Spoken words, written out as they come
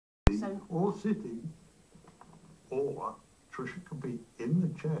or sitting, or Trisha could be in the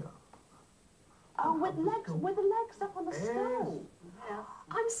chair. Oh, with the legs up on the stool. Yeah.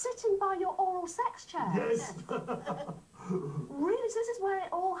 I'm sitting by your oral sex chair. Yes. Really? So this is where it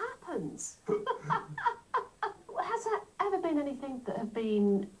all happens. Has there ever been anything that have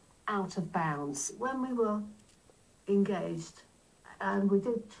been out of bounds? When we were engaged, and we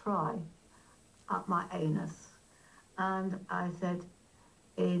did try up my anus, and I said,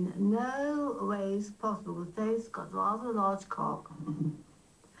 in no ways possible, because Dave's got a rather large cock,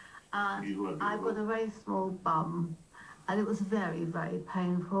 and I've got a very small bum, and it was very, very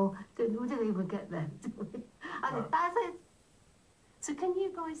painful. We didn't even get there, did we? And that's it. So can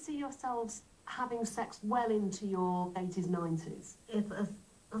you guys see yourselves having sex well into your 80s, 90s?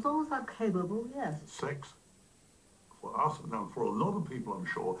 As long as I'm capable, yes. Sex, for us, and for a lot of people, I'm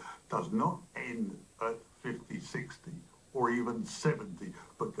sure, does not end at 50, 60, or even 70,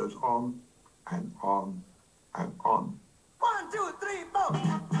 but goes on and on and on. 1, 2, 3, 4.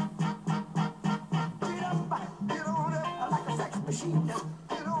 Get on up like a sex machine.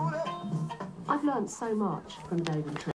 Get on up. I've learnt so much from Dave and Trish.